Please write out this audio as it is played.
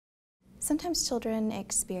Sometimes children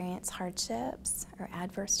experience hardships or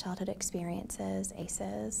adverse childhood experiences,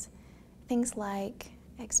 ACEs, things like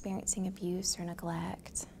experiencing abuse or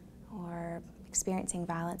neglect, or experiencing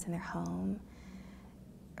violence in their home,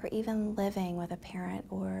 or even living with a parent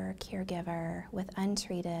or caregiver with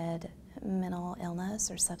untreated mental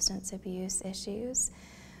illness or substance abuse issues.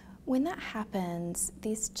 When that happens,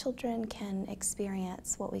 these children can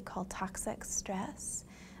experience what we call toxic stress,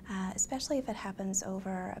 especially if it happens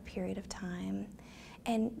over a period of time.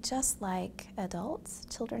 And just like adults,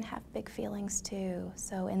 children have big feelings too.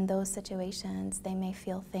 So in those situations, they may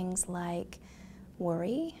feel things like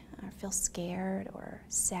worry, or feel scared, or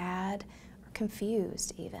sad, or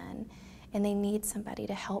confused even. And they need somebody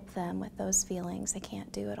to help them with those feelings. They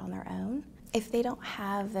can't do it on their own. If they don't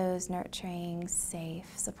have those nurturing,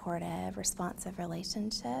 safe, supportive, responsive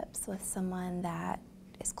relationships with someone that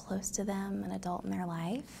is close to them, an adult in their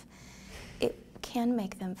life, it can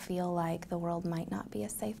make them feel like the world might not be a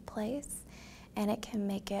safe place, and it can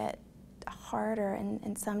make it harder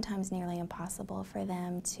and sometimes nearly impossible for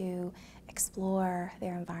them to explore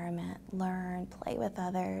their environment, learn, play with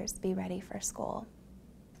others, be ready for school.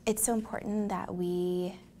 It's so important that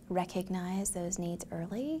we recognize those needs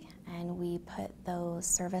early, and we put those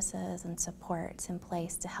services and supports in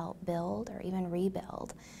place to help build or even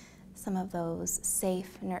rebuild some of those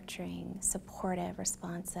safe, nurturing, supportive,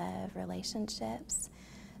 responsive relationships,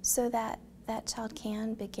 so that that child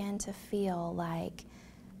can begin to feel like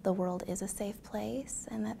the world is a safe place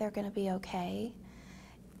and that they're going to be okay.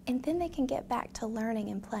 And then they can get back to learning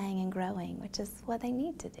and playing and growing, which is what they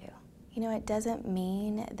need to do. You know, it doesn't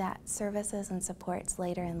mean that services and supports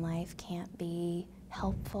later in life can't be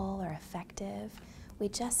helpful or effective. We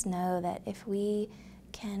just know that if we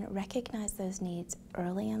can recognize those needs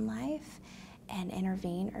early in life and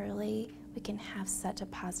intervene early, we can have such a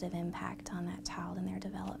positive impact on that child and their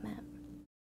development.